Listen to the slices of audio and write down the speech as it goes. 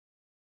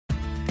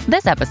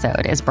This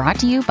episode is brought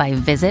to you by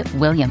Visit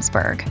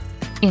Williamsburg.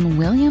 In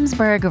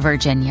Williamsburg,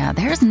 Virginia,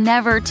 there's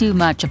never too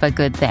much of a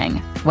good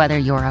thing. Whether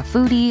you're a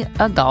foodie,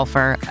 a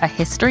golfer, a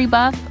history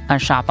buff, a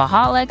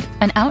shopaholic,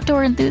 an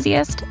outdoor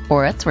enthusiast,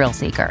 or a thrill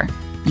seeker,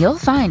 you'll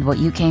find what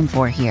you came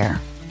for here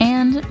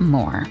and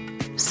more.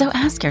 So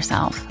ask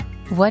yourself,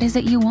 what is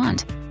it you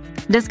want?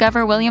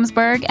 Discover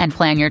Williamsburg and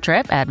plan your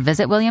trip at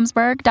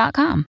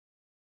visitwilliamsburg.com.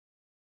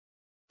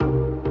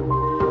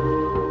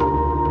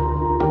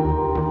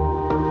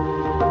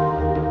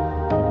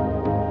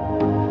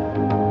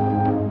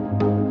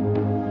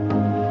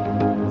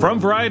 From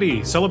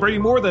Variety,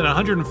 celebrating more than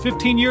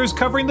 115 years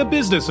covering the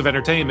business of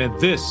entertainment,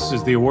 this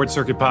is the Award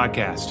Circuit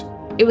Podcast.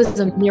 It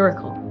was a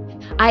miracle.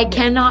 I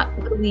cannot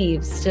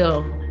believe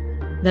still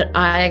that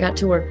I got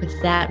to work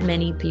with that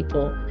many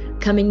people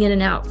coming in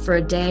and out for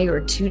a day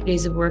or 2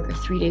 days of work or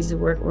 3 days of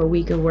work or a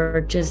week of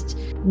work, just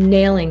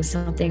nailing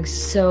something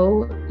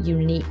so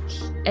unique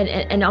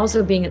and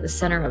also being at the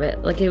center of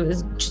it. Like, it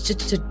was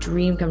just a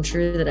dream come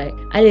true that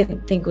I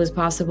didn't think was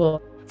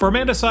possible. For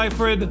Amanda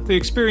Seyfried, the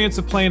experience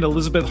of playing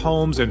Elizabeth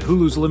Holmes in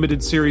Hulu's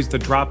limited series The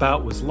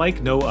Dropout was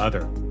like no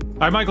other.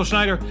 I'm Michael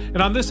Schneider,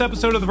 and on this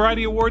episode of the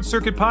Variety Awards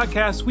Circuit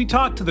Podcast, we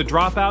talk to the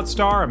Dropout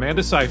star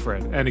Amanda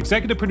Seyfried and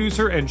executive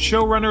producer and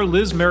showrunner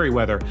Liz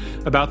Meriwether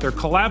about their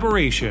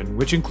collaboration,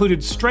 which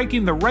included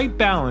striking the right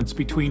balance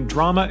between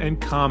drama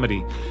and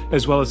comedy,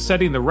 as well as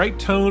setting the right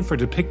tone for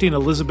depicting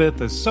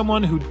Elizabeth as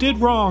someone who did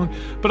wrong,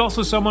 but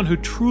also someone who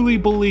truly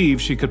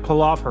believed she could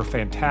pull off her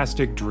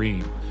fantastic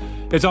dream.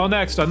 It's all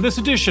next on this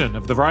edition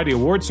of the Variety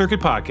Awards Circuit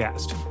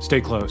Podcast. Stay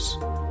close.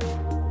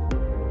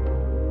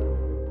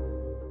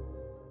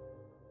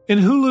 In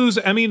Hulu's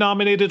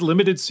Emmy-nominated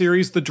limited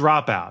series The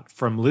Dropout,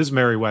 from Liz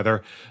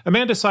Meriwether,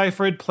 Amanda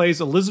Seyfried plays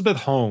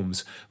Elizabeth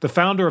Holmes, the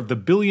founder of the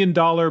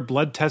billion-dollar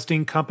blood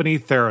testing company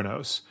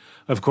Theranos.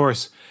 Of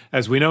course,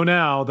 as we know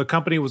now, the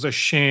company was a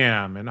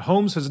sham, and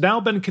Holmes has now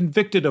been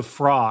convicted of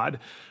fraud.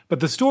 But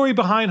the story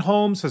behind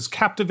Holmes has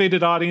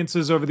captivated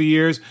audiences over the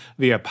years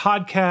via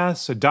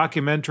podcasts, a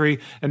documentary,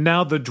 and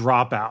now The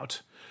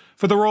Dropout.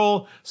 For the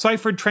role,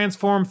 Seyfried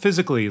transformed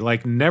physically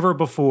like never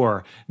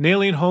before,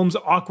 nailing Holmes'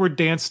 awkward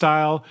dance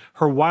style,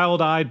 her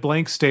wild-eyed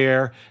blank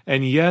stare,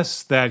 and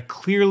yes, that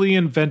clearly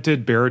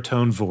invented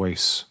baritone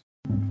voice.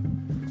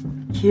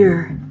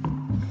 Here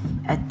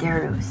at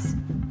Theranos,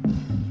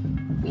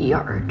 we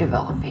are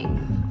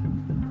developing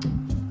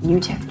new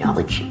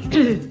technology.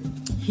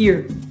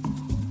 Here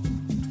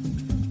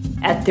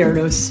at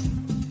Theranos,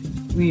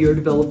 we are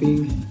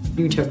developing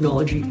new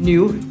technology.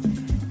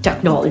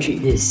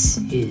 This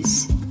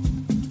is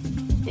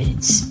an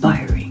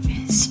inspiring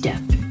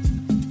step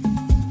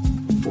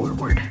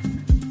forward.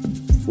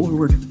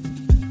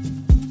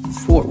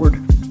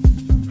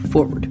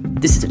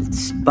 This is an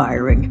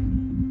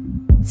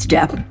inspiring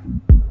step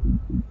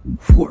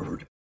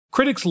forward.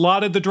 Critics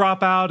lauded The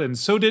Dropout, and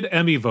so did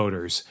Emmy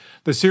voters.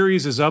 The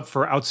series is up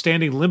for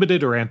Outstanding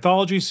Limited or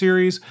Anthology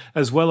Series,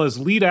 as well as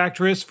Lead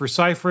Actress for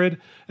Seyfried,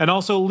 and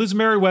also Liz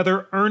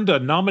Meriwether earned a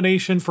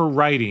nomination for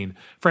writing.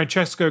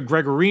 Francesca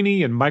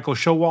Gregorini and Michael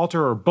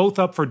Showalter are both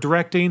up for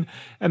directing,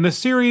 and the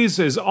series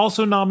is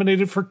also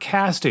nominated for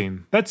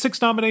casting. That's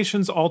 6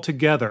 nominations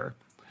altogether.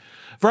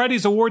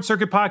 Variety's Award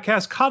Circuit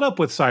Podcast caught up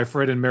with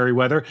Seyfried and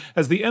Meriwether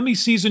as the Emmy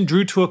season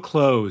drew to a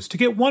close to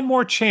get one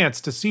more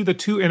chance to see the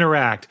two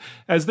interact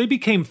as they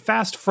became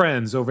fast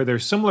friends over their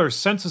similar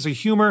senses of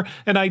humor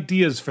and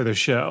ideas for the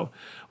show.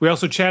 We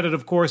also chatted,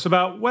 of course,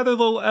 about whether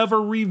they'll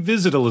ever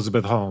revisit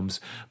Elizabeth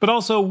Holmes, but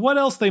also what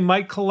else they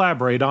might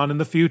collaborate on in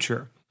the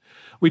future.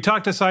 We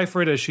talked to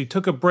Seyfried as she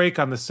took a break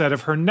on the set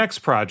of her next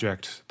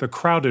project, The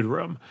Crowded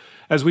Room.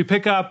 As we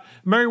pick up,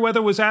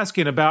 Meriwether was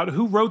asking about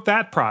who wrote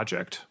that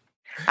project.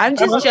 I'm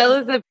just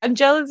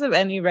jealous of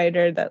any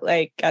writer that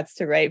like gets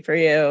to write for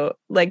you.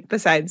 Like,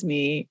 besides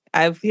me,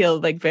 I feel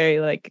like very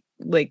like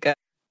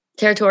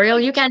territorial.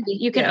 You can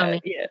own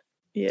me.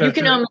 Yeah. You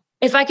can own me.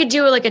 If I could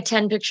do like a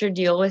 10-picture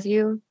deal with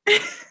you,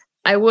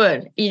 I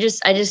would. I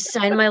just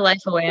sign my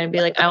life away and be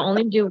like, I'll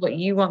only do what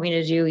you want me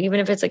to do, even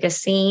if it's like a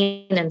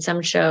scene in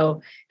some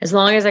show, as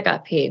long as I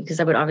got paid, because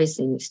I would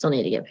obviously still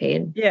need to get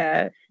paid.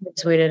 Yeah.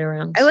 Just wait it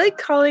around. I like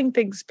calling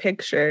things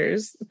picture,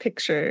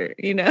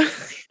 you know.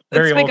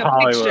 Very Let's make old a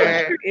Hollywood.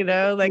 picture, you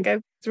know, like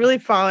I've really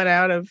fallen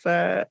out of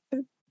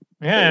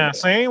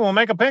See, we'll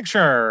make a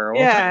picture.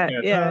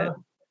 Yeah.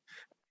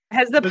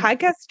 Has the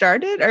podcast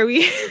started? Are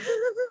we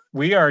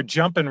We are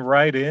jumping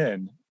right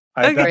in.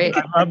 Okay.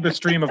 I love the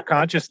stream of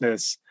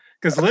consciousness.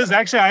 Because Liz,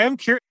 actually, I am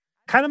curious,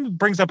 kind of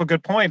brings up a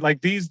good point.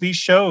 Like these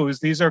shows,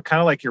 these are kind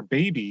of like your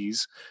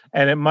babies.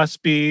 And it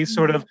must be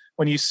sort of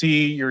when you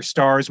see your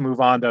stars move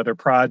on to other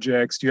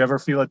projects, do you ever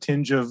feel a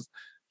tinge of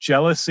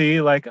jealousy?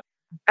 Like,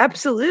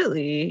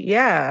 absolutely.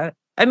 Yeah.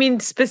 I mean,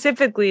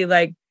 specifically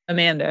like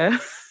Amanda.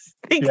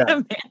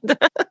 Amanda.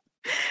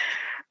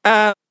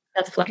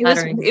 That's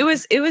flattering. It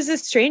was a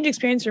strange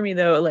experience for me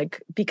though,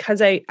 like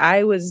because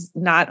I was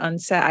not on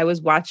set. I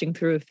was watching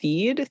through a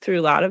feed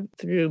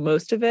through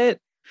most of it.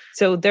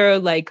 So there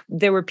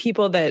were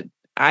people that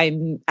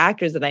I'm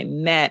actors that I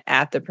met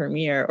at the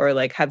premiere or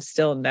like have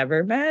still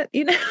never met,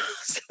 you know.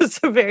 So it's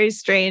a very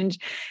strange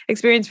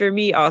experience for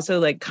me also,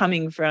 like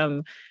coming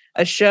from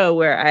a show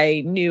where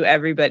I knew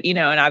everybody, you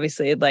know, and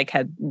obviously it like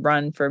had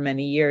run for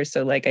many years.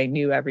 So like I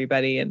knew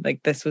everybody, and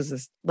like this was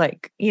this,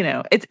 like, you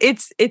know,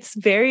 it's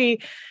very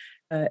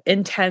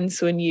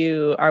intense when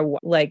you are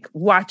like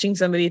watching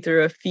somebody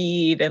through a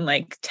feed and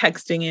like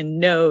texting in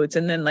notes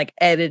and then like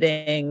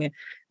editing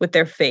with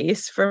their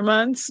face for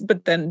months,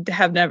 but then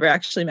have never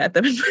actually met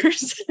them in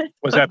person.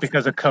 Was that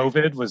because of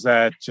COVID? Was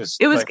that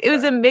just it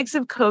was a mix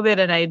of COVID,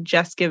 and I had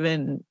just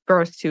given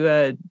birth to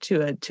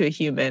a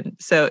human,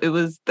 so it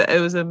was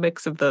a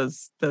mix of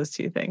those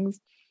two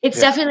things.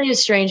 It's definitely a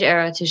strange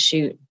era to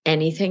shoot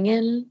anything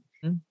in,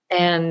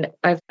 and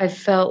I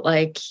felt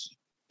like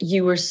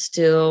you had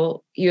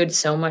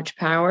so much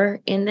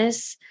power in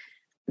this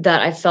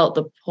that I felt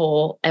the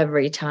pull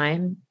every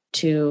time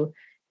to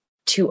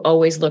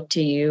always look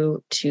to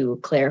you to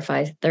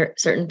clarify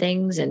certain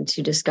things and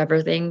to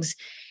discover things.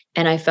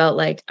 And I felt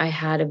like I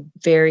had a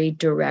very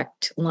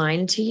direct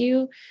line to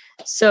you.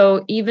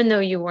 So even though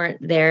you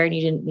weren't there and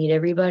you didn't meet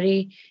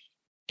everybody,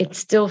 it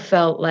still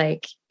felt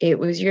like it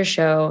was your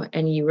show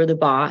and you were the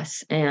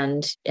boss,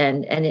 and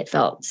it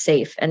felt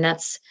safe. And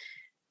that's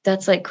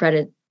like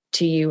credit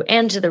to you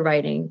and to the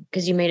writing,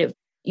 because you made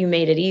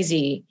it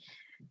easy,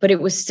 but it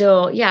was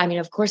still, I mean,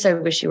 of course I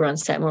wish you were on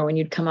set more. When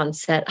you'd come on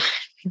set,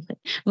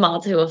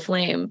 moth to a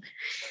flame.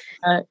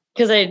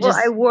 Because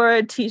I wore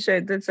a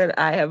t-shirt that said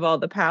 "I have all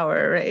the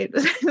power," right?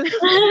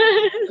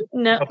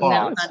 no,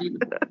 not even.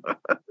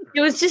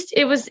 It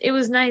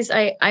was nice.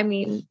 I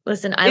mean,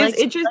 listen, it's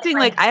interesting.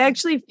 Like I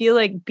actually feel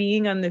like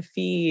being on the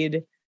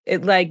feed,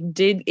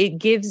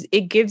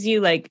 it gives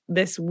you like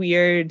this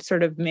weird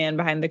sort of man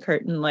behind the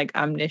curtain, like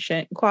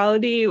omniscient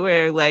quality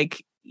where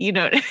like, you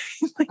know,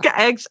 like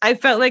I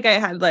felt like I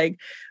had like,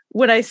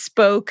 when I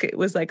spoke, it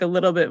was like a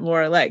little bit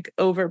more like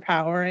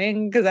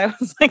overpowering because I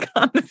was like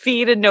on the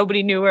feed and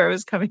nobody knew where it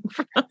was coming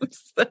from.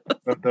 So.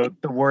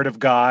 The word of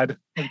God.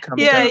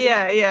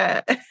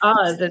 Yeah.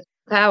 The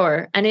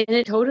power. And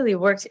it totally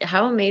works.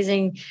 How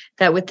amazing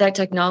that with that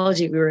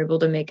technology, we were able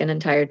to make an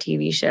entire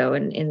TV show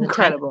and in the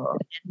incredible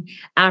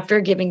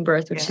after giving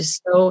birth, which is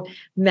so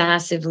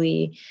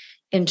massively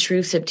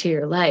intrusive to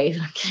your life.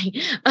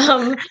 Okay.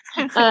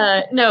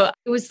 No,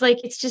 it was like,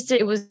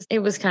 it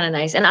was kind of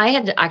nice. And I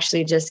had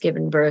actually just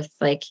given birth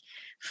like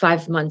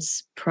 5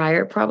 months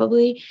prior,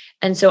 probably.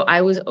 And so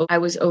I was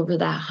over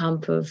that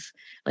hump of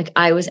like,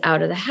 I was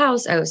out of the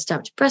house. I was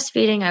stopped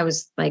breastfeeding. I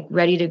was like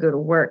ready to go to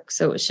work.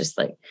 So it was just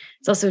like,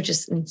 it's also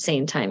just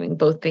insane timing,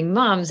 both being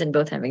moms and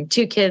both having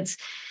 2 kids.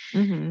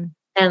 Mm-hmm.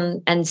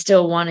 And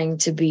still wanting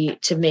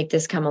to make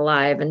this come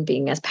alive and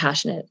being as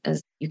passionate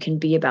as you can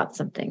be about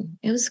something.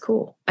 It was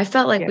cool. I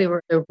felt like we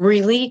were a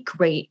really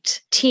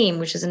great team,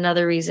 which is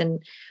another reason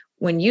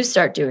when you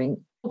start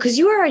doing, because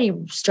you were already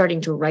starting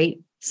to write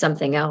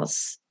something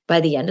else by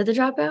the end of the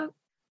Dropout.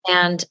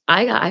 And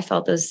I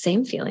felt those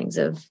same feelings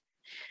of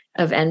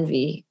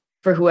envy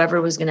for whoever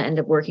was going to end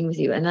up working with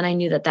you. And then I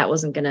knew that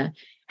wasn't going to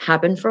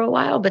happen for a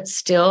while, but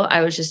still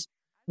I was just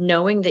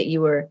knowing that you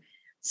were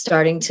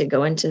starting to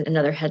go into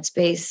another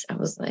headspace. I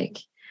was like,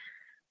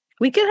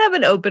 we can have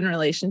an open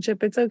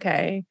relationship. It's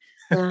okay.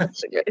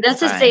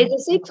 That's a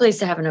safe place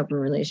to have an open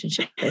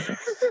relationship. As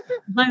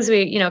long as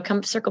we,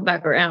 come circle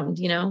back around,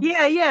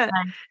 Yeah.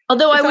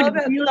 Although it's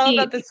all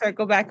about the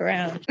circle back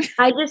around.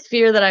 I just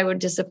fear that I would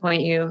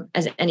disappoint you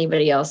as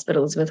anybody else, but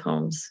Elizabeth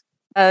Holmes.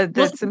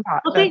 That's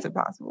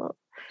impossible.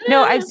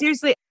 No, I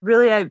seriously,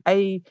 really,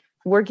 I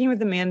working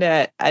with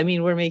Amanda, I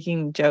mean, we're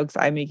making jokes,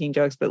 I'm making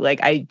jokes, but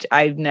like,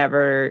 I've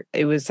never,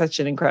 it was such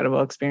an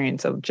incredible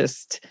experience of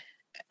just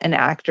an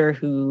actor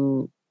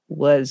who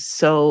was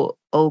so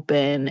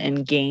open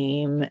and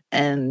game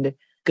and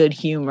good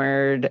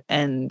humored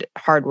and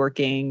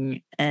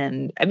hardworking.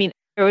 And I mean,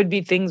 there would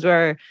be things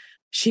where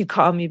she'd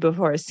call me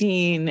before a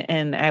scene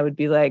and I would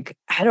be like,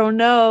 I don't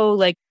know,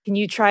 like, can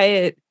you try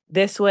it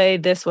this way,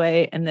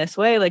 and this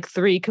way, like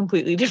 3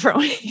 completely different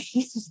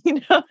ways,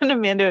 and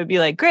Amanda would be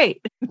like,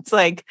 great. It's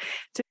like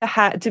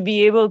to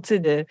be able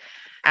to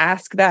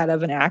ask that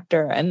of an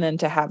actor and then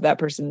to have that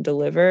person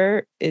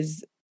deliver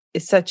is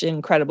such an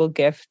incredible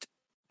gift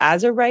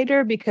as a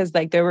writer, because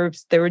like there were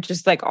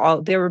just like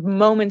there were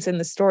moments in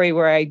the story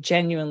where I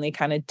genuinely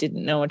kind of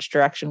didn't know which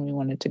direction we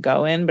wanted to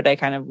go in, but I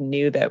kind of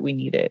knew that we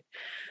needed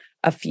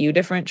a few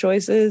different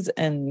choices.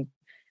 And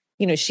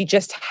she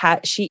just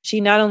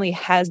she not only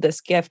has this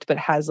gift, but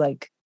has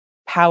like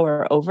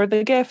power over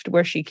the gift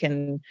where she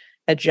can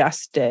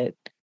adjust it,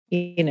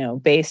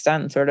 based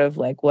on sort of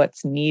like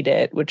what's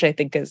needed, which I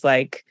think is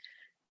like,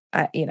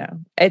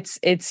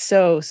 it's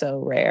so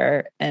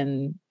rare.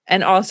 And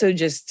also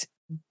just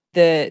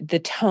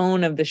the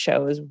tone of the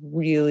show is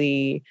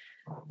really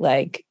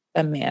like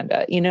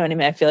Amanda, you know what I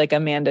mean? I feel like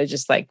Amanda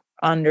just like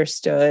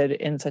understood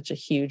in such a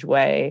huge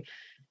way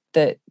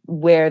that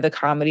where the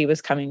comedy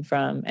was coming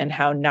from and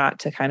how not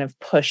to kind of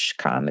push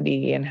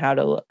comedy and how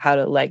to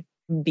like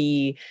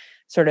be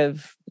sort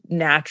of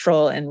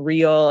natural and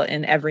real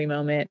in every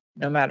moment,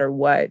 no matter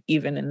what,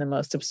 even in the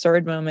most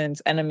absurd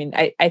moments. And I mean,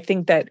 I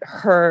think that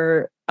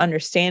her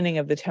understanding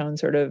of the tone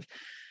sort of,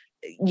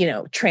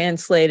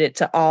 translate it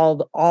to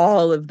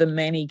all of the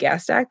many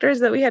guest actors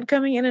that we had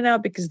coming in and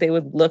out, because they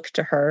would look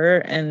to her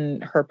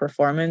and her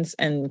performance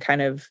and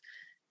kind of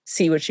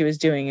see what she was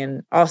doing,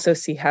 and also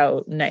see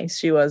how nice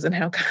she was and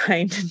how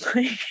kind and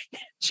like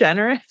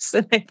generous.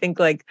 And I think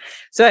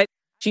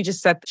she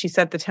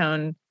set the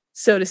tone,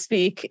 so to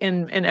speak,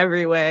 in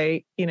every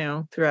way,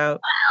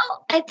 throughout.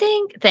 Well, I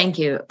think, thank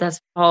you.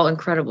 That's all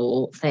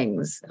incredible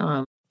things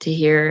to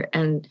hear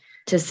and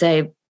to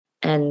say.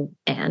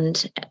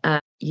 And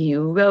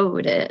you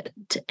wrote it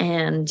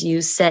and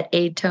you set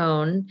a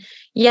tone.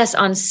 Yes,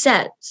 on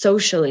set,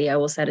 socially, I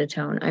will set a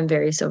tone. I'm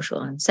very social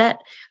on set.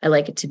 I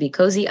like it to be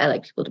cozy. I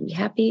like people to be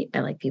happy. I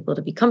like people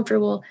to be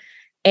comfortable.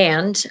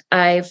 And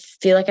I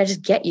feel like I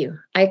just get you.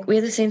 We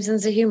have the same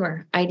sense of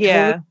humor. I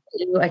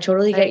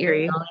totally get you.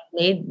 It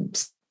made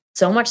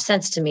so much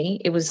sense to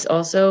me. It was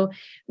also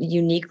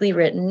uniquely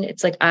written.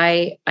 It's like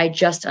I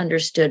just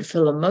understood, for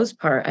the most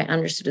part, I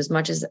understood as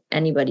much as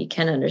anybody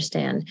can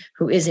understand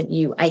who isn't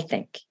you, I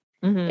think.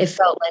 Mm-hmm.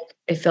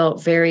 It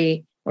felt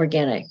very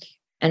organic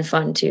and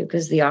fun too,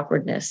 because the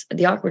awkwardness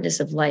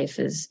of life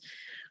is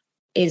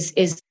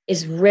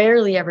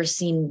rarely ever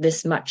seen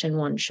this much in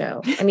one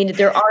show. I mean,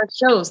 there are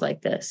shows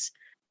like this.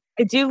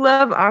 I do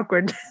love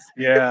awkwardness.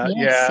 Yeah,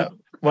 yes. Yeah.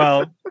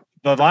 Well,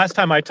 the last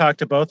time I talked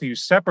to both of you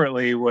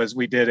separately was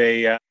we did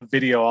a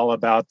video all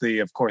about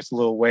of course,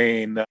 Lil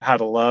Wayne, the How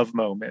to Love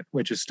moment,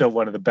 which is still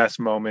one of the best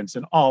moments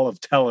in all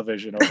of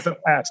television over the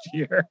past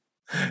year.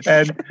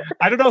 And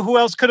I don't know who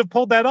else could have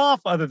pulled that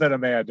off other than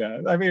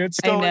Amanda. I mean, it's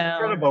still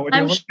incredible.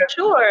 I'm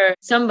sure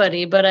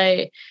somebody, but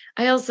I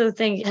also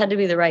think it had to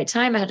be the right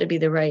time. It had to be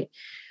the right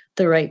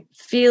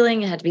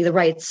feeling. It had to be the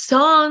right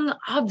song,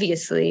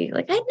 obviously.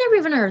 Like, I'd never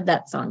even heard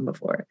that song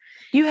before.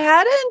 You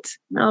hadn't?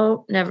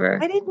 No,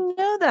 never. I didn't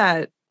know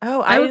that.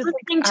 Oh, I was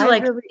listening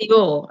to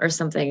Fuel or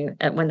something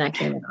when that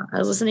came out. I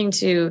was listening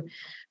to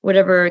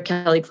whatever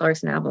Kelly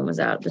Clarkson album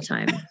was out at the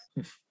time.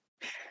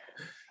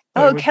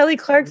 Kelly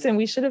Clarkson.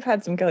 We should have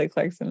had some Kelly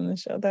Clarkson in the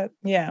show.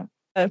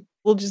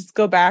 We'll just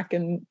go back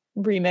and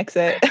remix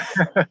it.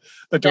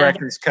 The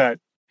director's cut.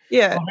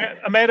 Yeah.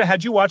 Amanda,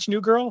 had you watched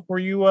New Girl? Were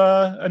you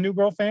a New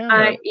Girl fan?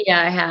 I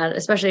had,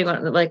 especially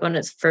when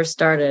it first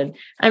started.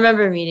 I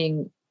remember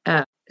meeting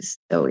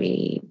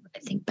Zoe, I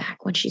think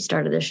back when she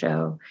started the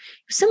show.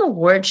 It was some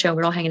award show. We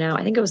were all hanging out.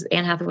 I think it was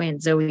Anne Hathaway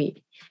and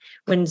Zoe,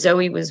 when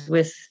Zoe was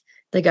with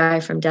the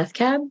guy from Death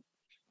Cab,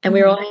 and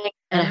we were all hanging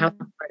at a house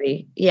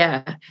party.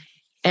 Yeah.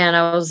 And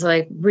I was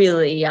like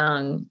really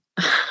young.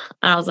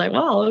 I was like,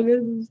 wow, look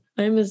at these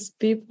famous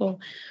people.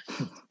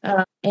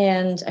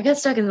 And I got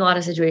stuck in a lot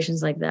of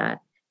situations like that.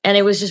 And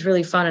it was just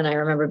really fun. And I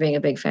remember being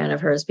a big fan of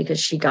hers because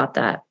she got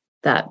that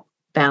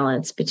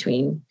balance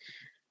between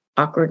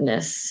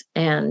awkwardness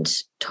and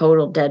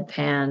total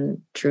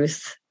deadpan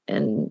truth.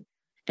 And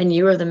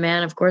you are the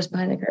man, of course,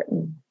 behind the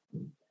curtain.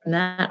 And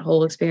that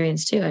whole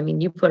experience too. I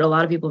mean, you put a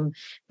lot of people in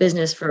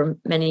business for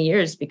many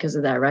years because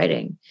of that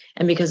writing,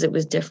 and because it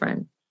was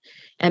different.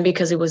 And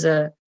because it was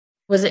it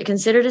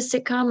considered a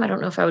sitcom? I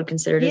don't know if I would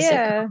consider it a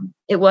sitcom.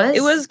 It was?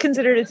 It was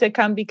considered a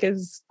sitcom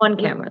because one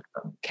camera.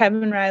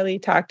 Kevin Riley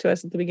talked to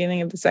us at the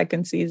beginning of the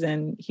second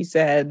season. He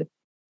said,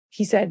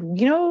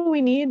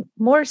 we need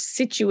more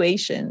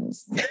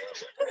situations.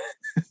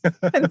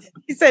 And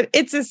he said,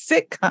 it's a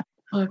sitcom.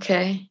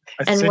 Okay.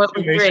 And what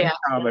was your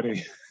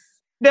comedy?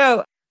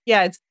 No.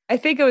 Yeah, I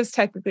think it was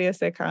technically a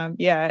sitcom.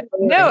 Yeah.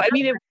 No, I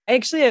mean,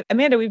 actually,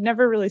 Amanda, we've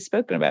never really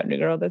spoken about New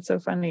Girl. That's so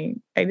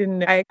funny. I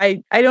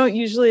don't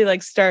usually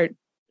start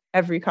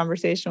every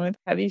conversation with,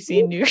 have you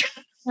seen New Girl?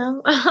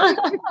 No.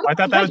 I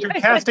thought that was your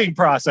casting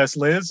process,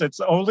 Liz. It's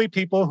only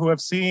people who have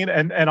seen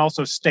and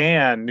also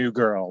stan New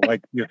Girl.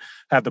 Like, you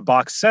have the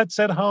box sets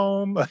at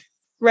home.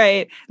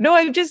 Right. No,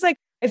 I'm just I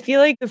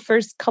feel like the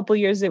first couple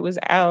years it was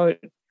out,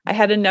 I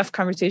had enough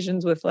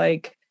conversations with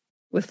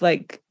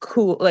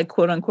cool,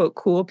 quote unquote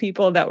cool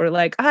people that were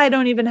like, I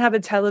don't even have a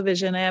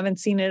television. I haven't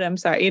seen it. I'm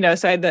sorry.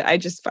 So I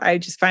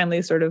just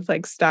finally sort of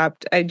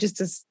stopped. I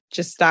just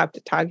stopped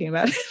talking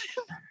about it.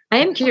 I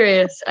am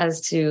curious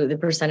as to the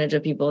percentage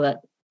of people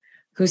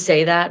who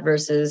say that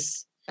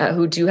versus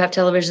who do have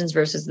televisions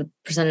versus the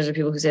percentage of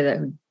people who say that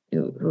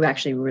who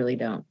actually really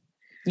don't.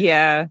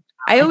 Yeah.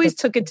 I always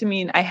took it to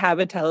mean I have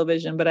a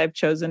television, but I've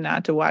chosen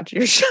not to watch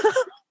your show.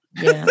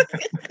 Yeah.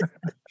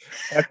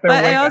 But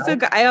I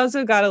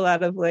also got a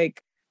lot of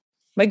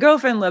my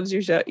girlfriend loves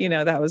your show.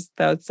 That was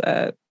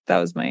the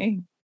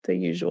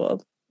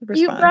usual response.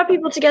 You brought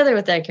people together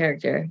with that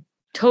character.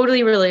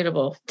 Totally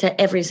relatable to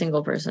every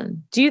single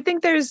person. Do you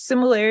think there's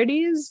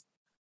similarities?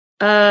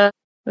 This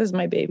is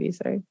my baby,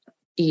 sorry.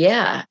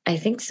 Yeah, I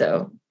think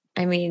so.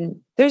 I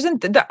mean,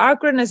 the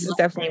awkwardness is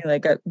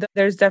definitely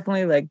there's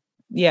definitely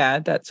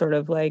that sort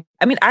of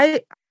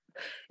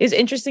it's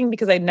interesting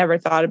because I never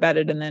thought about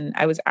it. And then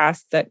I was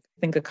asked that, I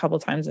think, a couple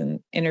times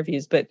in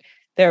interviews, but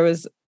there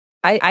was,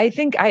 I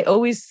think I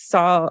always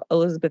saw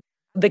Elizabeth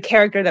the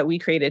character that we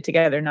created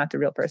together, not the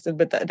real person,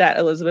 but that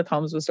Elizabeth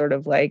Holmes was sort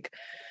of like,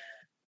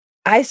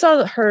 I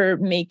saw her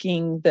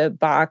making the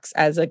box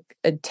as an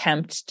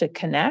attempt to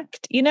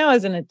connect,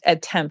 as an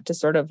attempt to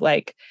sort of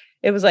like,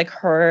 it was like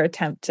her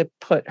attempt to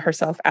put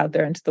herself out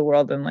there into the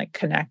world and like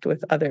connect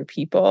with other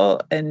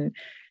people. And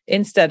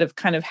instead of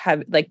kind of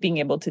being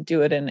able to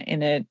do it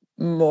in a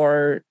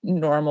more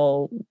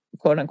normal,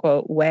 quote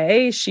unquote,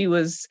 way, she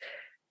was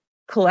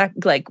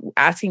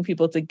asking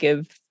people to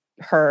give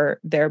her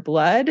their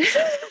blood.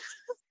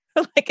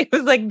 Like it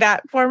was like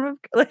that form of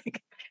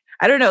like,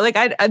 I don't know, like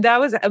that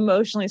was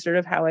emotionally sort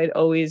of how I'd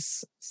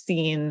always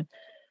seen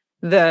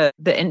the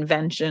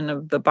invention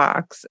of the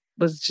box,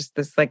 was just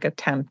this like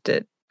attempt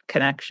at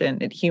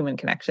connection, at human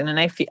connection. And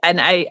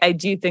I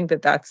do think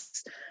that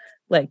that's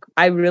like,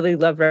 I really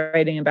love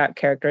writing about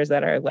characters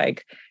that are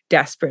like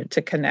desperate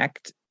to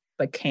connect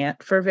but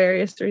can't for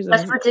various reasons.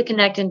 Desperate to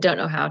connect and don't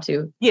know how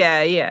to.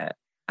 Yeah.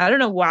 I don't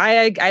know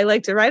why I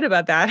like to write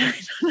about that. I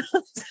don't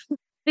know.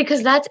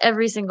 Because that's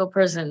every single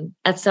person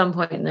at some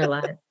point in their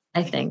life,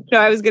 I think. No,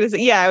 I was gonna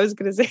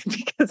say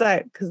because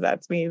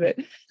that's me. But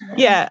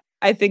yeah,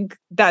 I think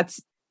that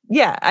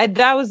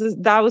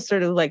was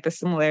sort of like the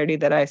similarity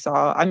that I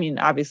saw. I mean,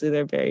 obviously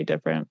they're very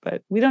different,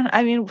 but we don't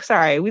have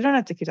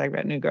to keep talking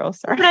about New Girl.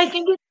 Sorry. But I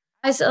think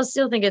I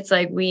still think it's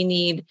like we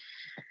need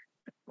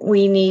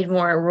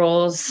more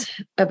roles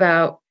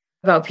about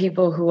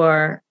people who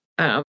are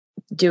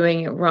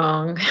doing it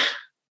wrong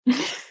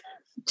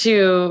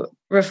to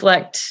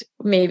reflect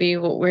maybe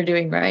what we're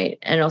doing right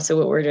and also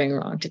what we're doing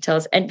wrong, to tell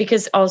us. And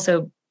because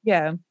also,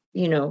 yeah,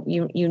 you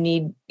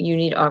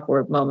need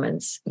awkward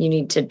moments. You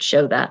need to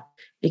show that,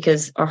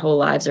 because our whole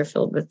lives are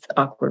filled with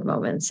awkward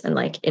moments and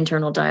like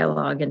internal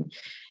dialogue, and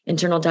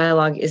internal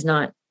dialogue is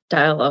not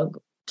dialogue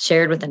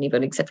shared with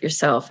anybody except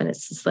yourself. And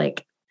it's just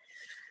like,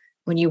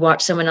 when you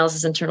watch someone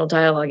else's internal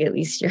dialogue, at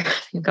least you're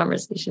having a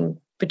conversation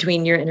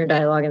between your inner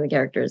dialogue and the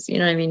characters. You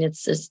know what I mean?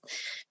 It's just,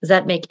 does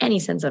that make any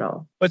sense at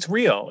all? It's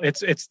real.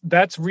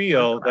 That's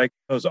real. Like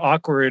those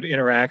awkward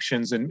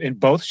interactions in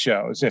both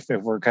shows, if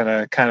we're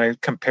kind of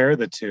compare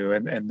the two,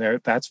 and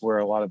that's where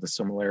a lot of the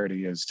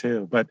similarity is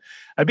too. But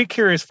I'd be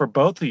curious for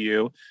both of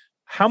you,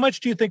 how much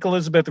do you think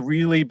Elizabeth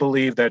really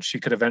believed that she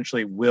could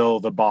eventually will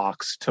the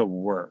box to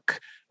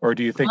work? Or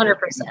do you think 100%. at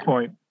the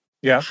point,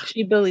 yeah,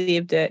 she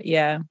believed it.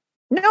 Yeah.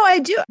 No, I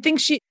do.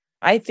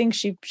 I think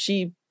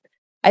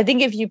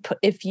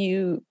if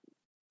you,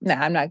 no,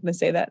 I'm not going to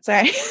say that.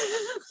 Sorry.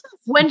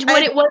 When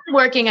it wasn't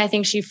working, I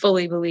think she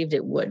fully believed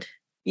it would.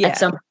 Yeah. At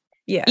some,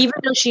 yeah. Even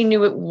though she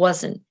knew it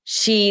wasn't,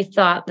 she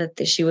thought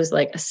that she was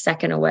like a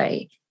second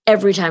away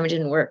every time it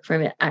didn't work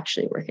from it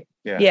actually working.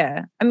 Yeah.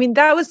 Yeah. I mean,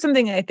 that was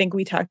something I think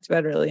we talked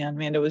about early on,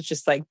 Amanda, was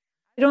just like,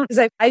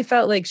 I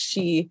felt like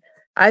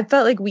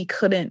we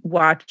couldn't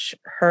watch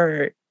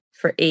her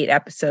for 8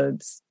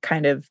 episodes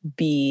kind of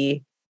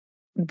be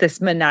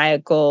this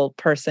maniacal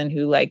person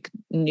who like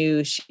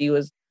knew she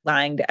was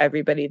lying to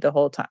everybody the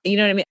whole time. You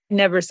know what I mean? I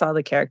never saw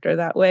the character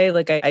that way.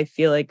 Like I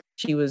feel like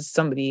she was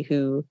somebody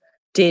who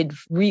did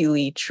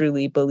really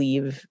truly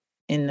believe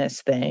in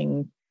this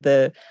thing,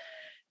 to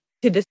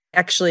this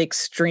actually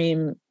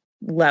extreme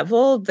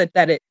level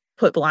that it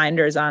put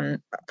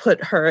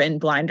her in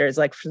blinders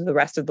like for the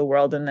rest of the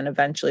world, and then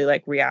eventually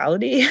like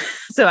reality.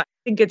 So I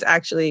think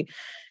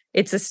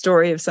it's a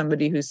story of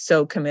somebody who's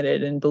so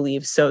committed and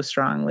believes so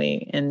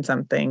strongly in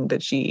something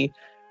that she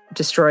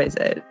destroys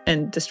it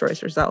and destroys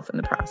herself in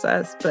the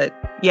process. But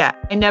yeah,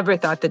 I never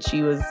thought that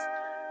she was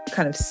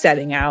kind of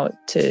setting out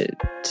to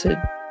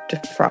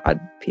defraud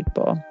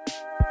people.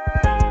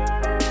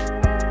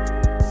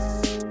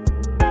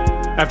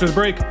 After the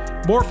break,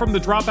 more from the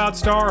Dropout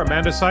star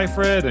Amanda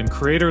Seyfried and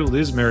creator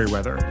Liz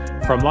Meriwether.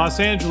 From Los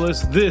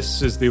Angeles,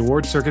 this is the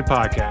Award Circuit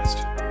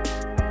Podcast.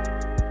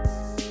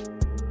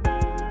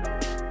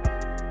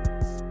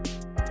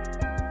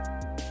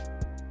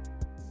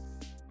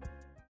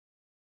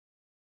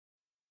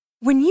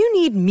 When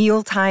you need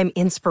mealtime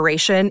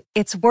inspiration,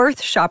 it's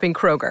worth shopping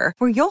Kroger,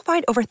 where you'll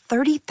find over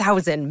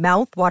 30,000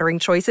 mouth-watering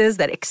choices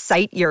that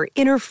excite your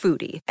inner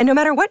foodie. And no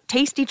matter what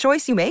tasty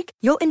choice you make,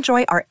 you'll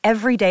enjoy our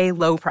everyday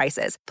low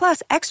prices,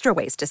 plus extra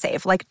ways to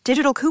save, like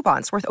digital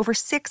coupons worth over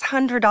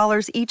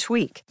 $600 each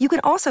week. You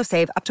can also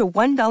save up to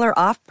 $1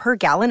 off per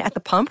gallon at the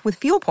pump with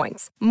fuel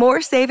points.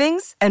 More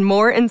savings and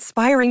more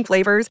inspiring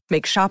flavors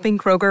make shopping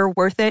Kroger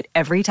worth it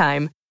every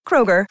time.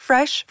 Kroger,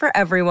 fresh for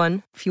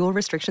everyone. Fuel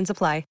restrictions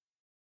apply.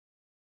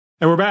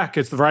 And we're back.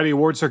 It's the Variety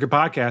Award Circuit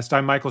Podcast.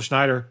 I'm Michael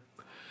Schneider.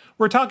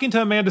 We're talking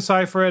to Amanda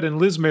Seyfried and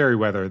Liz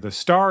Meriwether, the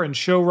star and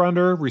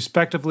showrunner,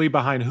 respectively,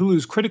 behind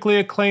Hulu's critically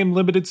acclaimed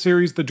limited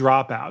series, The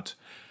Dropout.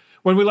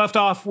 When we left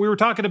off, we were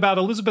talking about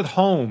Elizabeth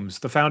Holmes,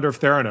 the founder of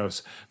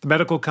Theranos, the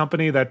medical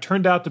company that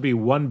turned out to be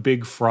one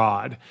big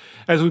fraud.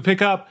 As we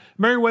pick up,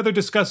 Meriwether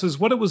discusses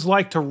what it was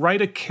like to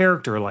write a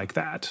character like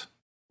that.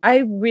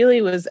 It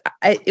was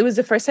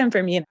the first time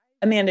for me. And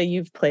Amanda,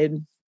 you've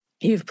played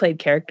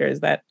characters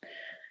that,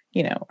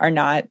 are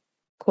not,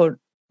 quote,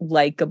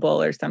 likable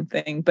or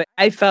something. But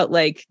I felt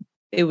like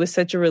it was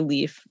such a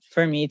relief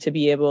for me to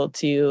be able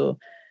to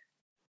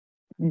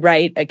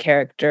write a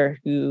character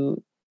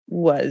who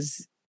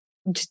was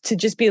to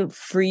just be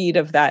freed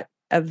of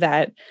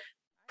that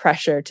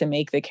pressure to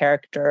make the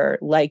character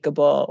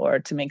likable or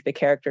to make the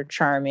character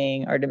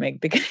charming or to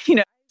make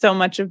the so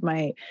much of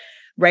my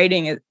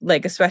writing is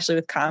like, especially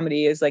with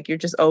comedy, is like you're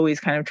just always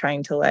kind of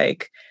trying to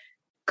like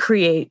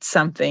create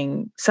some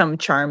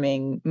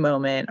charming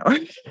moment or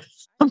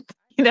something,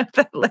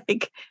 that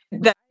like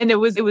that. And it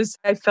was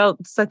I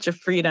felt such a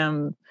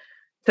freedom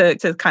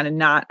to kind of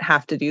not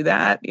have to do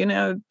that,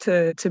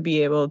 to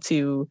be able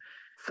to.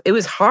 It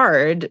was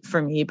hard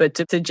for me, but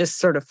to just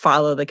sort of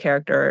follow the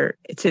character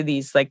to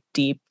these like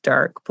deep,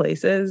 dark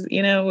places,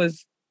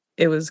 was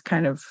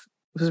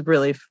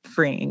really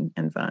freeing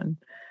and fun.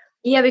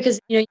 Yeah, because,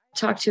 you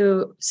talk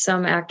to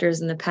some actors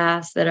in the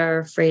past that are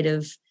afraid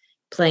of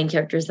playing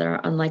characters that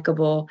are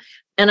unlikable.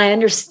 And I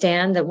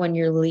understand that when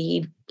you're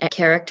lead a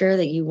character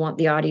that you want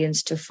the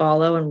audience to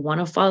follow and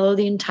want to follow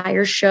the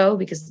entire show,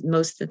 because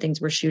most of the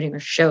things we're shooting are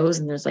shows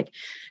and there's like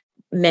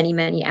many,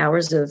 many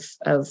hours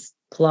of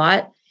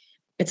plot.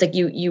 It's like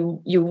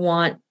you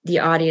want the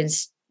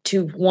audience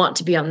to want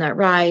to be on that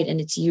ride,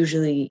 and it's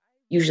usually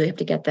have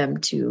to get them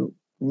to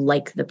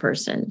like the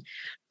person.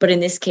 But in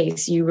this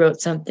case, you wrote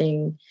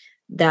something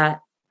that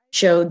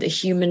showed the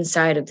human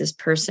side of this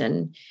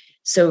person,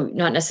 so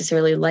not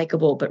necessarily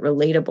likable but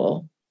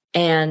relatable,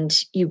 and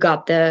you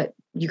got the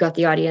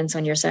audience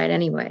on your side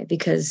anyway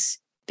because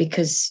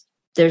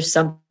there's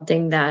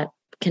something that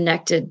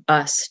connected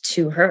us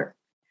to her.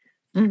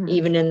 Mm-hmm.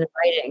 Even in the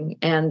writing,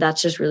 and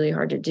that's just really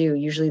hard to do.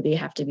 Usually they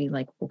have to be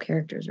likable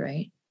characters,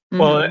 right?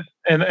 Well,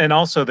 and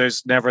also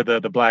there's never the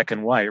black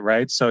and white,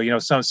 right? So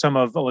some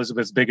of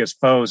Elizabeth's biggest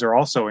foes are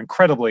also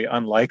incredibly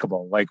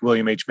unlikable. Like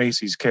William H.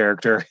 Macy's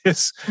character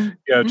is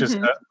just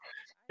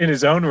in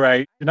his own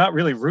right, you're not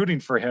really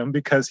rooting for him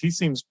because he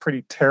seems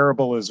pretty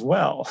terrible as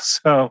well.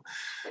 So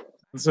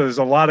there's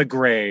a lot of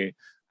gray,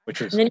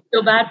 which is, and then you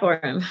feel bad for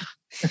him.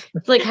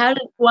 It's like,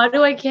 why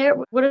do I care?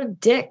 What a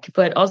dick.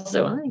 But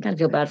also I kind of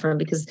feel bad for him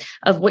because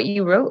of what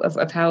you wrote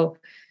of how,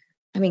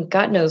 I mean,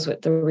 God knows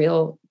what the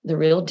real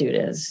dude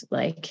is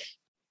like.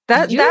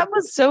 That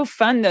was so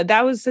fun though.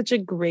 That was such a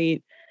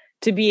great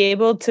to be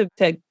able to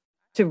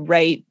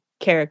write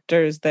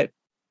characters that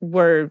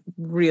were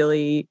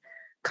really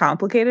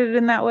complicated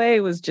in that way.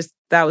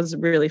 That was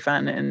really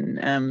fun.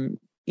 And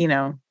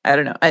I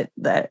don't know. I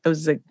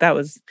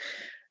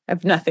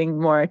have nothing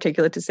more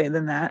articulate to say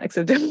than that,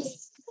 except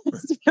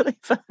it's really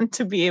fun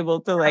to be able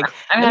to like.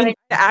 The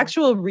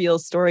actual real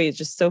story is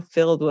just so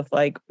filled with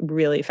like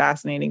really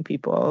fascinating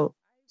people.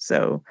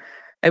 So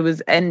it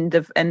was, and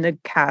the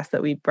cast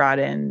that we brought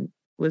in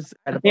was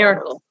a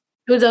miracle.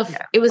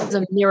 It was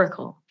a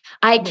miracle.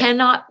 I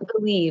cannot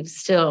believe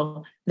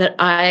still that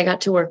I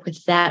got to work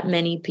with that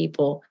many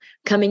people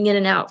coming in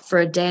and out for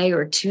a day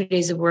or 2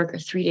 days of work or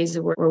 3 days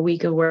of work or a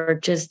week of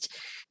work, just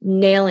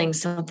nailing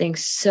something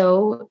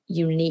so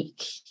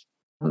unique.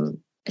 And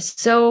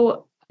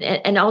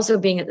also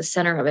being at the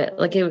center of it,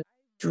 like it was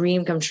a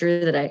dream come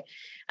true that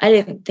I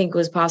didn't think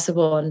was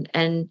possible,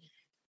 and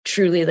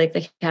truly, like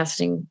the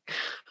casting,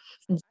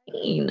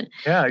 insane.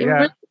 Yeah.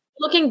 Really,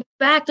 looking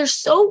back, they're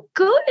so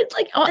good.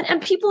 Like,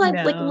 and people like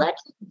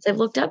legends I've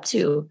looked up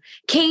to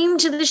came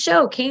to the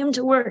show, came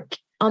to work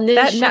on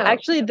this show.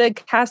 Actually, the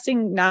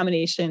casting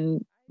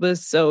nomination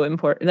was so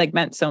important, like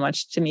meant so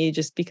much to me,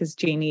 just because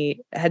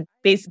Janie had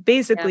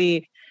basically.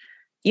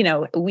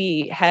 Yeah.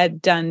 We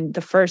had done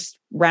the first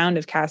round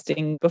of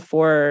casting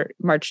before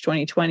March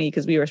 2020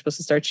 because we were supposed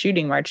to start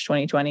shooting March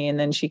 2020. And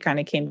then she kind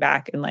of came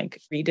back and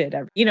like redid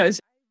everything.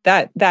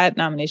 That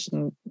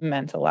nomination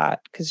meant a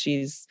lot because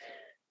she's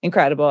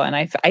incredible. And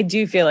I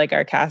do feel like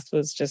our cast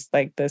was just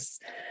like this,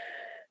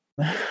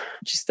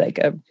 just like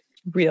a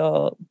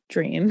real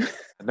dream.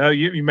 No,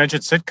 you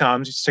mentioned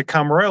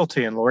sitcom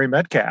royalty and Laurie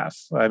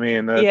Metcalf. I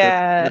mean,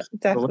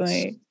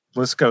 definitely. The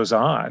list goes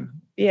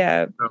on.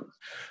 Yeah.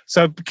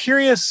 So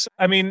curious,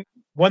 I mean,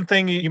 one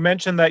thing you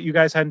mentioned that you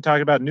guys hadn't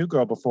talked about New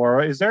Girl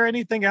before. Is there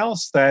anything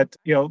else that,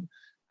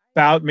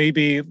 about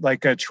maybe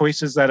like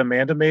choices that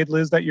Amanda made,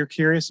 Liz, that you're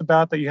curious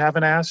about that you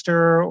haven't asked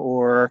her?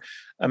 Or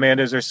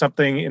Amanda, is there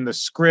something in the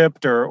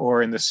script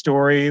or in the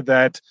story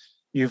that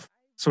you've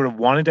sort of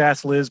wanted to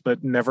ask Liz,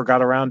 but never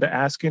got around to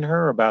asking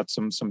her about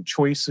some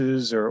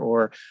choices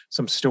or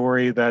some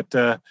story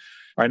that,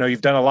 I know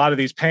you've done a lot of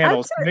these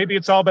panels. Maybe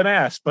it's all been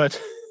asked,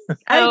 but...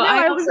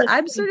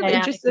 I'm sort of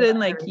interested in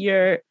like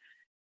your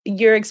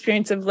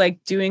experience of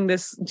like doing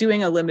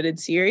a limited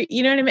series,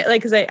 you know what I mean?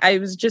 Like, cause I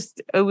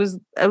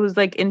was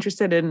like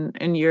interested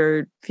in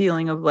your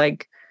feeling of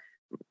like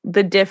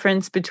the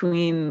difference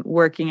between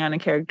working on a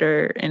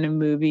character in a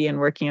movie and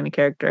working on a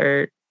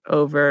character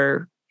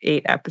over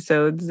 8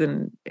 episodes.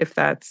 And if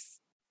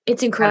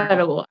it's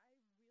incredible.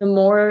 The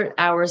more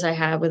hours I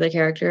have with a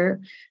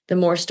character, the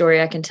more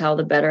story I can tell,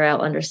 the better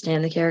I'll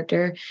understand the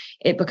character.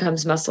 It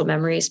becomes muscle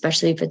memory,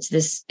 especially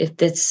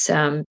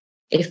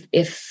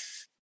if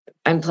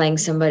I'm playing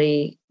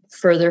somebody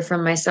further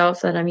from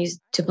myself that I'm used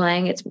to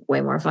playing. It's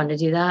way more fun to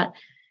do that.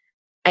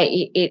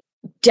 It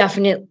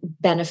definite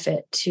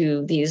benefit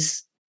to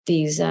these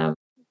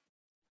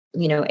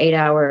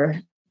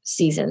 8-hour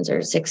seasons or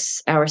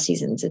 6-hour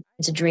seasons.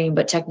 It's a dream,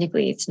 but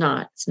technically it's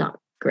not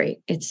great.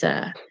 It's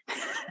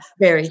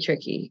very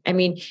tricky. I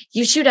mean,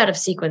 you shoot out of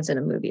sequence in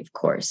a movie, of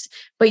course,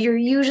 but you're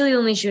usually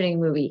only shooting a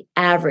movie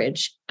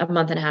average a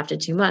month and a half to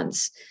 2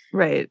 months.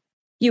 Right.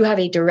 You have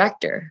a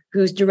director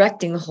who's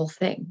directing the whole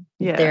thing.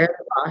 Yeah. They're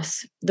the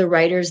boss. The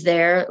writer's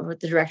there.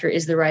 The director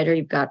is the writer.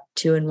 You've got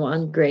 2 in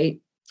 1.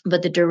 Great.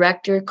 But the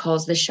director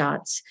calls the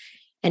shots,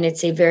 and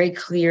it's a very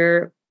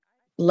clear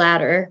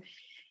ladder.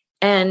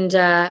 And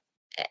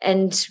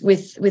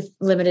with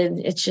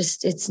limited,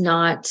 it's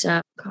not,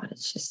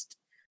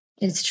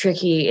 it's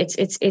tricky.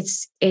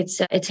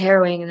 It's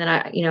harrowing. And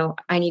then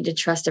I need to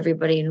trust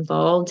everybody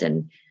involved,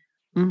 and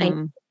I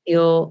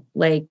feel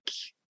like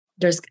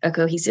there's a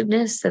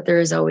cohesiveness that there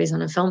is always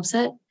on a film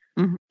set,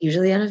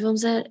 usually on a film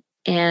set,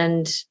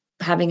 and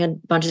having a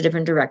bunch of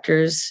different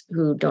directors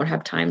who don't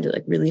have time to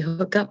like really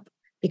hook up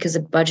because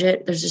of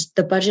budget.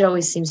 The budget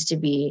always seems to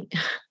be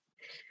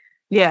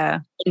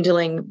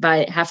dwindling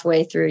by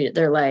halfway through.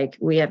 They're like,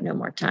 we have no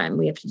more time.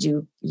 We have to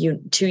do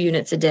 2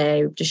 units a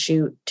day to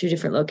shoot 2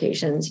 different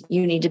locations.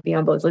 You need to be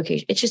on both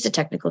locations. It's just a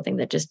technical thing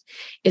that just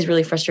is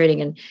really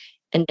frustrating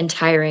and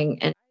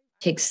tiring, and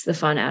takes the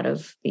fun out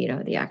of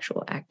the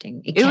actual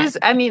acting. It was,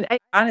 I mean,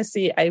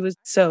 honestly, I was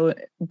so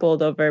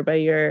bowled over by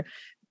your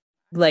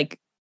like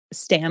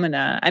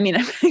stamina. I mean,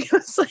 I think it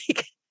was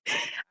like,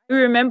 I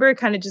remember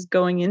kind of just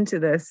going into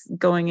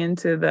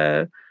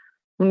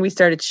when we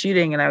started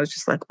shooting, and I was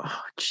just like,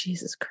 oh,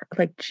 Jesus Christ,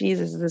 like,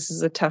 Jesus, this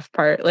is a tough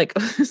part. Like,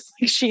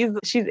 she's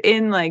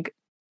in like,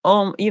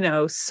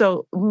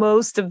 so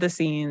most of the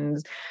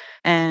scenes,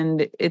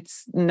 and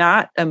it's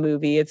not a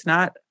movie. It's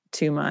not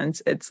 2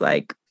 months. It's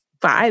like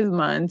 5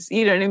 months,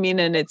 you know what I mean?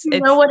 And it's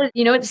what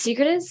the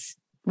secret is?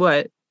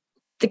 What?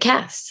 The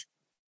cast.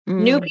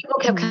 New people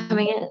kept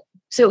coming in.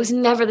 So it was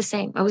never the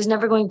same. I was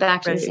never going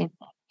back to the same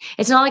thing.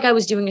 It's not like I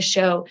was doing a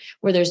show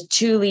where there's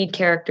 2 lead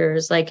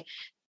characters, like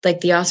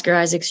the Oscar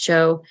Isaacs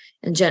show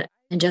and Jessica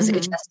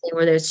Chastain,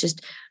 where there's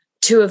just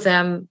 2 of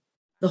them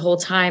the whole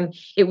time.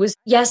 It was,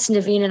 yes,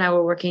 Naveen and I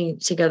were working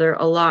together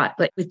a lot,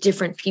 but with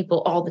different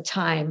people all the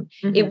time.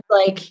 It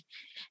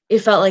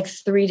felt like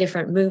 3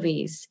 different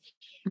movies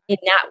in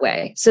that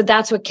way. So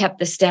that's what kept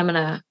the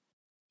stamina,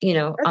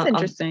 That's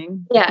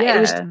interesting. It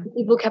was,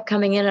 people kept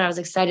coming in, and I was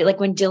excited. Like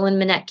when Dylan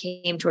Minnette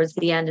came towards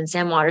the end, and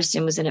Sam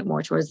Waterston was in it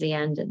more towards the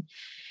end.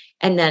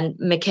 And then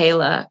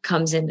Michaela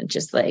comes in and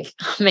just like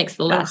makes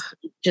the last,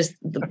 just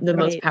the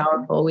most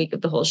powerful week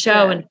of the whole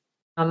show. And,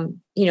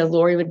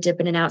 Lori would dip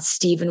in and out.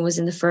 Steven was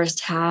in the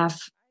first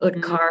half.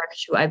 Utkar,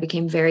 who I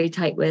became very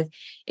tight with.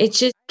 It's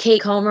just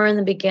Kate Comer in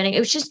the beginning.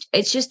 It's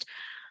just,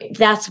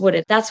 that's what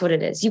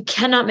it is. You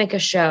cannot make a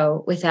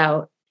show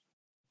without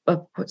a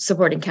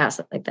supporting cast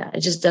like that.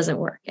 It just doesn't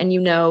work. And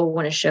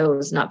when a show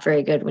is not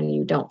very good, when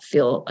you don't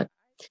feel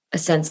a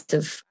sense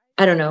of,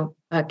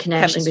 a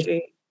connection,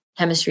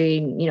 chemistry,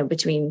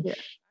 between,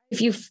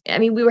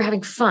 we were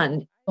having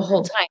fun the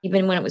whole time,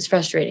 even when it was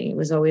frustrating. It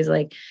was always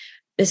like,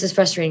 this is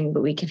frustrating,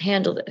 but we can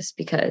handle this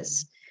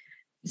because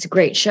it's a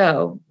great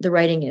show. The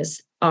writing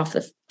is off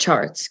the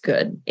charts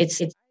good.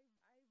 It's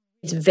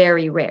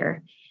very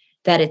rare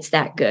that it's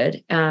that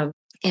good. And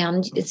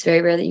it's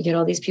very rare that you get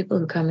all these people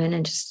who come in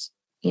and just,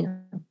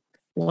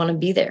 want to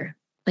be there.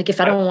 Like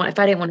if I didn't want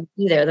to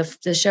be there,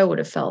 the show would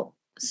have felt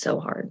so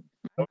hard.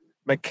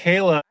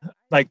 Michaela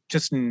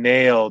just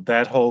nailed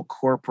that whole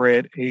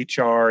corporate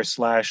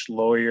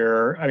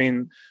HR/lawyer. I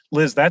mean,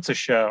 Liz, that's a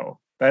show.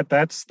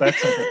 That's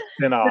like a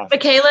spin-off.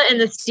 Michaela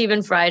and the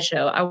Stephen Fry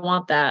show. I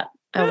want that.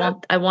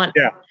 I want.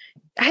 Yeah.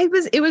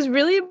 It was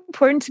really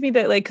important to me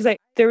that because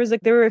there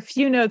were a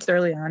few notes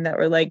early on that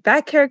were like,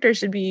 that character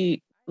should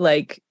be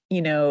like,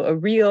 a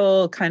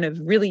real kind of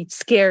really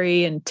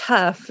scary and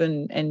tough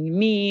and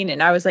mean.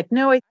 And I was like,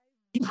 no, it's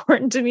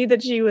important to me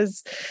that she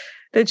was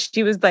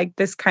like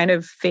this kind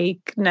of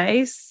fake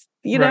nice,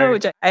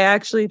 which I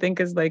actually think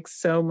is like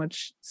so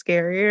much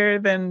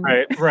scarier than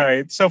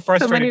right. So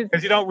frustrating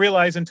because you don't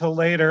realize until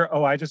later,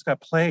 oh, I just got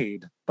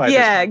played by this.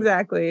 Yeah,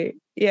 exactly.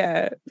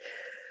 Yeah.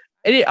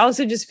 And it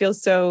also just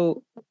feels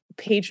so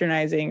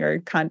patronizing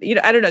or I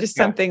don't know, just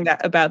something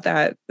that about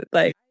that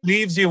like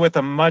leaves you with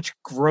a much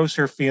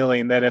grosser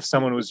feeling than if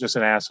someone was just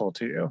an asshole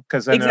to you.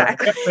 Because then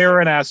they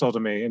were an asshole to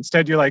me.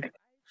 Instead, you're like,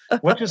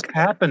 what just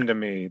happened to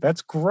me?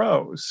 That's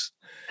gross.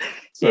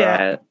 So,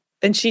 yeah.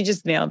 And she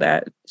just nailed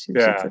that. She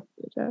did a good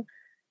job.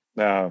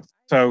 No.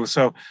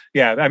 So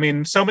yeah, I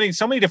mean, so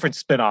many different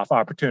spin-off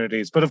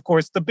opportunities. But of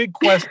course, the big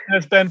question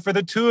has been for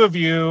the 2 of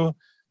you,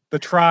 the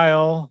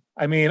trial.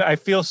 I mean, I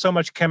feel so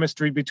much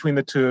chemistry between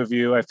the 2 of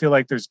you. I feel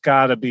like there's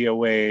got to be a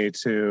way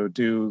to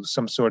do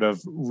some sort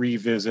of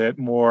revisit,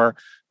 more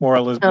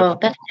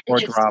Elizabeth, more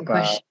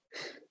Dropout.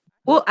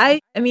 Well,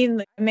 I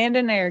mean, Amanda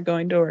and I are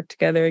going to work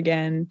together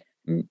again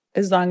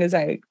as long as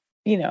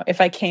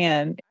if I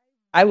can.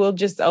 I will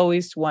just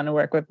always want to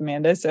work with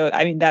Amanda. So,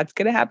 I mean, that's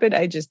going to happen.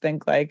 I just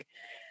think I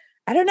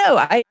don't know.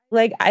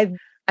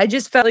 I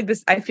just felt like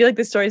this. I feel like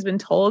the story's been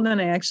told,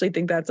 and I actually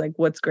think that's like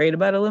what's great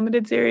about a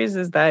limited series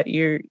is that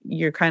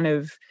you're kind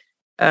of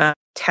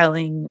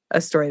telling a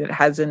story that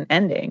has an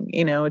ending,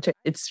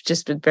 it's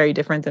just very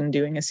different than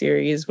doing a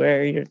series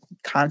where you're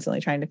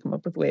constantly trying to come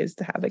up with ways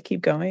to have it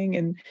keep going.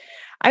 And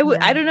I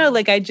don't know,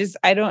 like,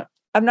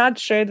 I'm not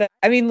sure that,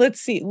 I mean,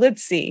 let's see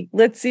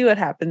what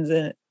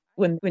happens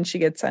when she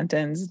gets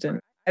sentenced. And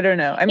I don't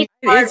know. I mean,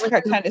 it is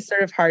kind of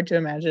sort of hard to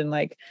imagine,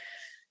 like,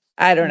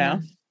 I don't know.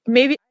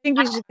 Maybe I think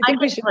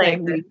we should like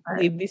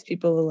leave these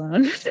people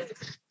alone.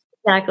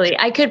 Exactly.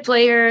 I could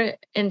play her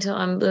until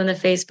I'm blue in the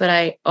face, but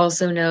I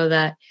also know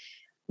that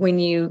when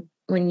you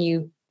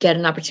get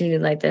an opportunity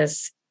like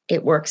this,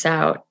 it works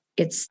out.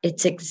 It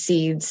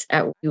succeeds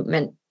at what you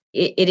meant.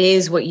 It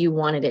is what you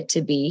wanted it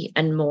to be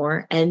and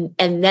more. And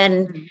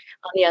then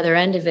on the other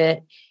end of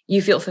it,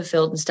 you feel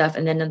fulfilled and stuff.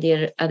 And then on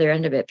the other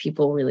end of it,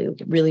 people really,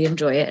 really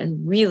enjoy it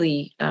and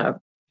really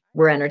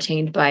were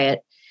entertained by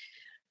it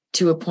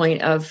to a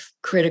point of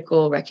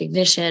critical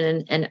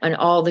recognition and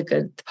all the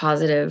good,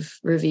 positive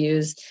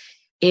reviews.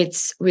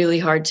 It's really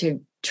hard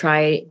to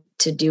try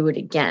to do it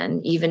again,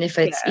 even if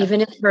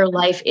her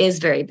life is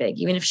very big,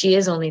 even if she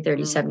is only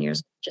 37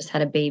 years, just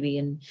had a baby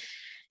and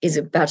is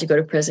about to go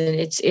to prison.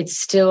 It's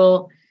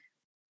still,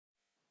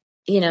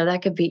 that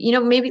could be,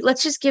 maybe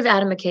let's just give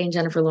Adam McKay and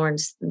Jennifer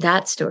Lawrence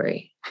that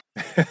story.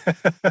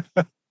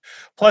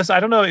 Plus, I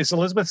don't know, is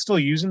Elizabeth still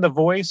using the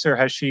voice or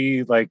has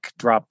she like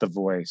dropped the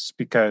voice?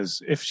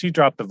 Because if she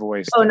dropped the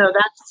voice. Oh, no,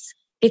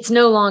 it's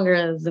no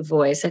longer the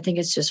voice. I think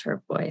it's just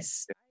her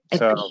voice. I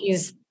think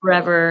she's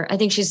forever. I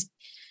think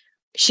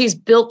she's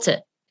built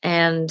it.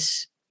 And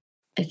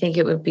I think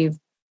it would be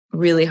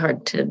really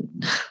hard to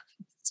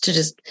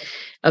just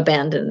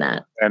abandon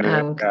that.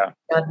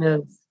 God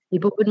knows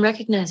people wouldn't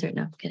recognize her.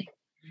 No, I'm kidding.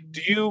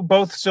 Do you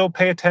both still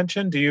pay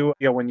attention? Do you,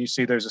 when you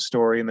see there's a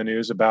story in the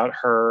news about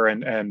her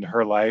and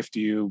her life,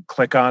 do you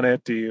click on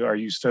it? Are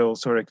you still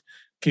sort of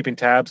keeping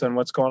tabs on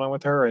what's going on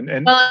with her?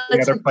 And well,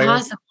 it's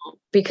impossible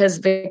because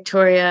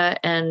Victoria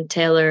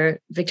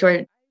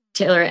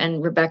Taylor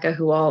and Rebecca,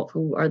 who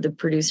are the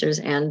producers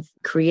and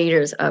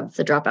creators of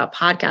the Dropout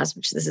podcast,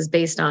 which this is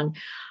based on,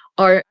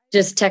 are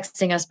just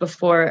texting us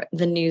before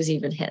the news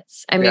even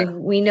hits. I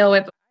mean, we know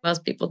it, but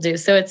most people do.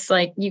 So it's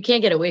like, you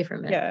can't get away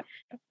from it. Yeah.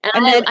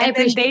 And then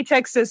they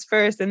text us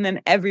first, and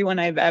then everyone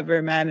I've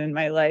ever met in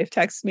my life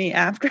texts me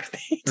after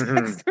they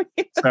text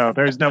me. So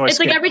there's no escape. It's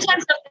like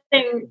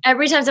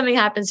every time something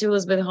happens to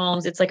Elizabeth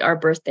Holmes, it's like our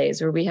birthdays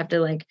where we have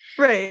to like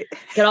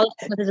get all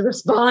the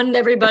respond,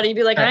 everybody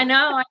be like, I know,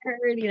 I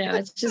heard,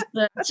 it's just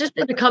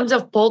it becomes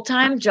a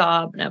full-time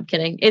job. No, I'm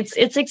kidding. It's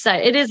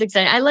exciting. It is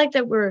exciting. I like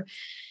that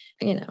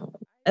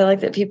I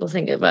like that people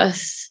think of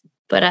us,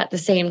 but at the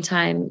same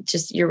time,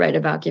 just you're right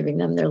about giving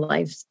them their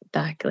lives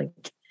back, like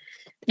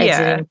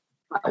exiting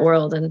that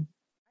world and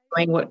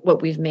knowing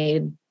what we've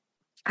made.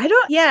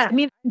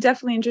 I'm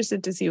definitely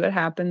interested to see what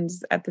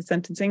happens at the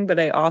sentencing, but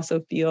I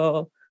also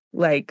feel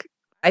like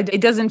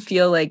it doesn't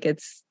feel like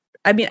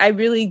I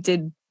really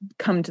did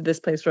come to this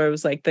place where it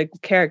was like the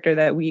character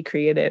that we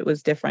created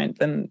was different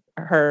than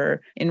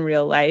her in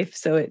real life.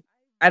 So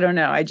I don't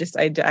know. I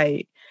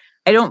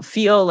don't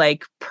feel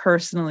like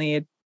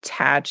personally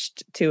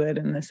attached to it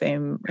in the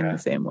same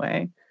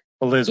way.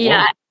 Well, Liz,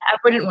 I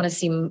wouldn't want to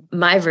see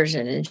my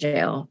version in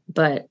jail,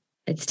 but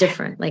it's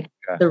different. Like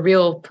the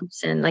real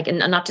person, like, and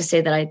not to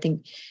say that I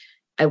think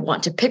I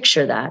want to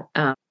picture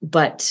that,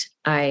 but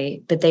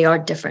they are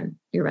different.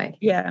 You're right.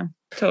 Yeah,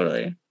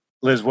 totally.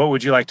 Liz, what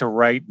would you like to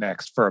write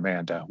next for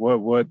Amanda?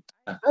 What?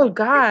 Oh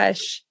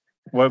gosh.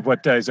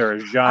 What is there a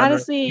genre?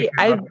 Honestly,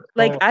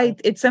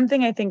 it's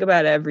something I think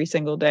about every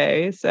single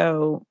day.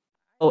 So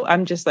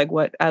I'm just like,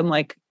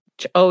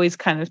 always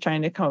kind of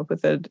trying to come up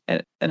with an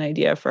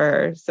idea for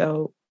her.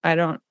 So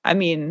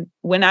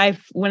when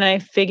I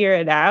figure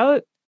it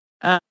out,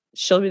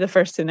 she'll be the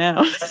first to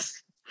know.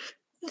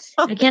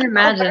 I can't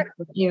imagine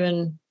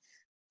even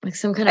like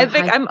some kind of.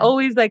 I'm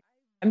always like,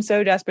 I'm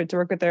so desperate to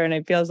work with her, and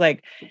it feels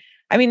like,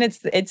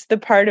 it's the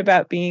part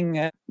about being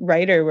a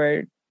writer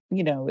where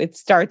it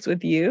starts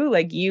with you.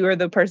 Like you are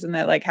the person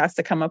that like has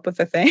to come up with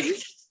a thing.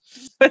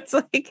 It's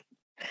like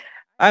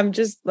I'm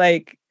just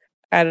like,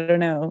 I don't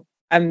know.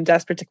 I'm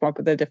desperate to come up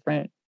with a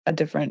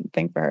different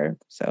thing for her.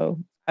 So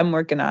I'm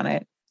working on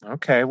it.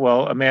 Okay.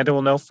 Well, Amanda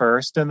will know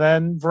first, and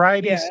then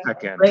Variety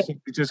second. Right. So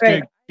just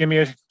give me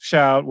a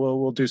shout.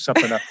 We'll do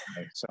something up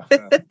today. So,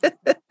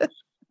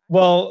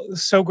 well,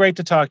 so great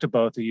to talk to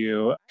both of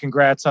you.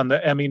 Congrats on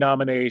the Emmy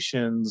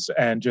nominations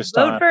and just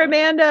vote for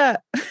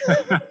Amanda.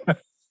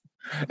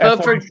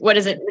 Vote for what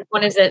is it?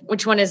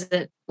 Which one is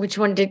it? Which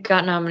one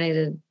got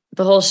nominated?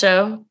 The whole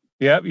show?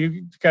 Yep.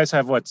 You guys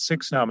have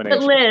 6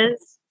 nominations?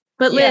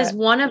 But Liz,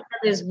 one of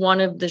them is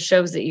one of the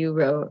shows that you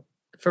wrote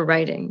for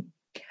writing.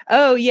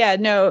 Oh yeah,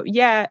 no,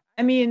 yeah.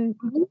 I mean,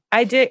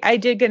 I did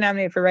get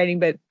nominated for writing,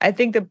 but I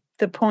think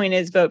the point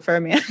is vote for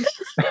Amanda.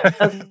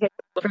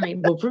 Okay,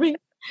 vote for me.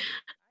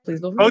 Please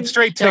vote for me. Vote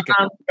straight ticket.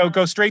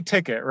 Go straight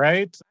ticket,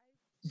 right?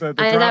 The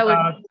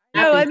Dropout.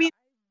 No, I mean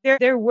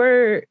there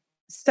were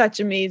such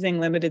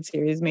amazing limited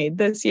series made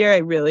this year. I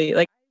really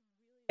like.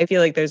 I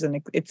feel like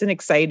it's an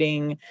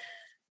exciting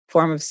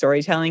form of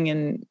storytelling,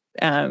 and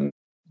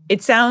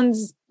it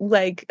sounds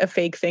like a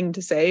fake thing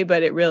to say,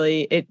 but it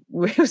really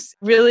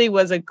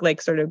was a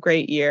like sort of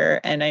great year.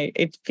 And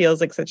it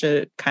feels like such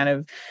a kind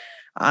of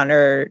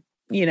honor,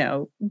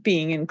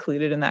 being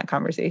included in that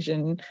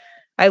conversation.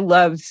 I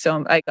loved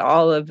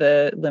all of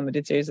the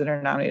limited series that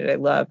are nominated. I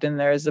loved, and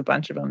there's a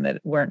bunch of them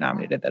that weren't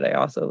nominated that I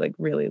also like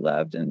really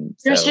loved. And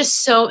there was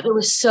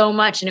so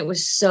much, and it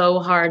was so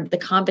hard. The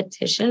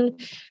competition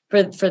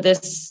for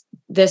this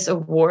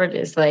award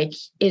is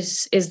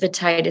the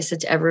tightest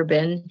it's ever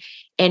been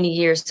any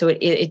year. So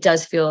it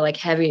does feel like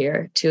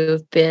heavier to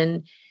have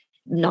been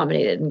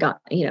nominated and got,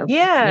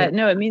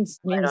 it means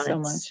so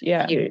much.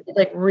 Yeah. Huge. It's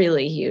like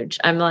really huge.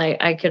 I'm like,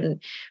 I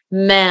couldn't,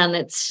 man,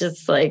 it's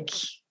just like,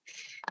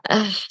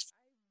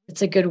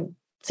 it's a good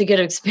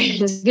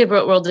experience, a good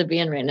world to be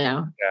in right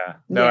now. Yeah,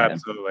 no,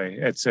 absolutely.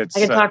 It's I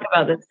could talk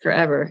about this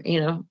forever.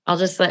 I'll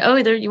just like,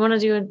 you want to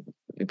do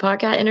a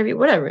podcast interview,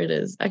 whatever it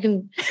is. I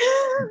can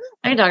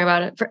talk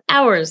about it for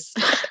hours.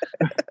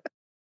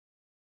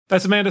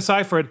 That's Amanda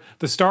Seyfried,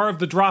 the star of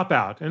The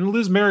Dropout, and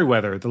Liz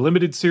Meriwether, the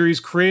limited series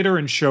creator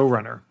and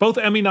showrunner, both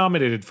Emmy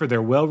nominated for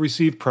their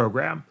well-received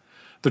program.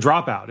 The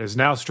Dropout is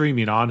now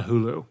streaming on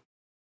Hulu.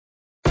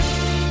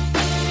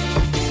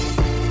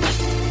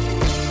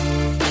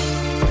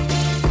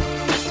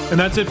 And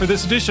that's it for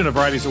this edition of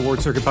Variety's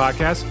Award Circuit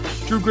Podcast.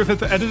 Drew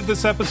Griffith edited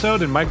this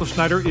episode, and Michael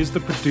Schneider is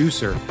the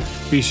producer.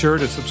 Be sure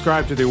to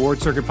subscribe to the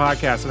Award Circuit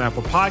Podcast on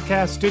Apple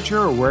Podcasts, Stitcher,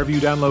 or wherever you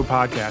download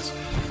podcasts.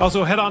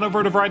 Also, head on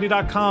over to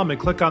Variety.com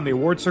and click on the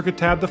Award Circuit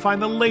tab to find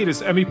the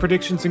latest Emmy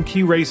predictions and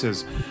key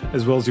races,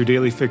 as well as your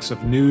daily fix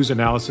of news,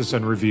 analysis,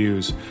 and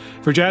reviews.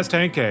 For Jazz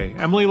Tanke,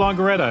 Emily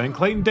Longaretta, and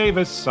Clayton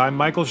Davis, I'm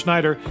Michael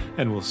Schneider,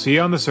 and we'll see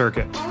you on the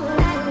circuit.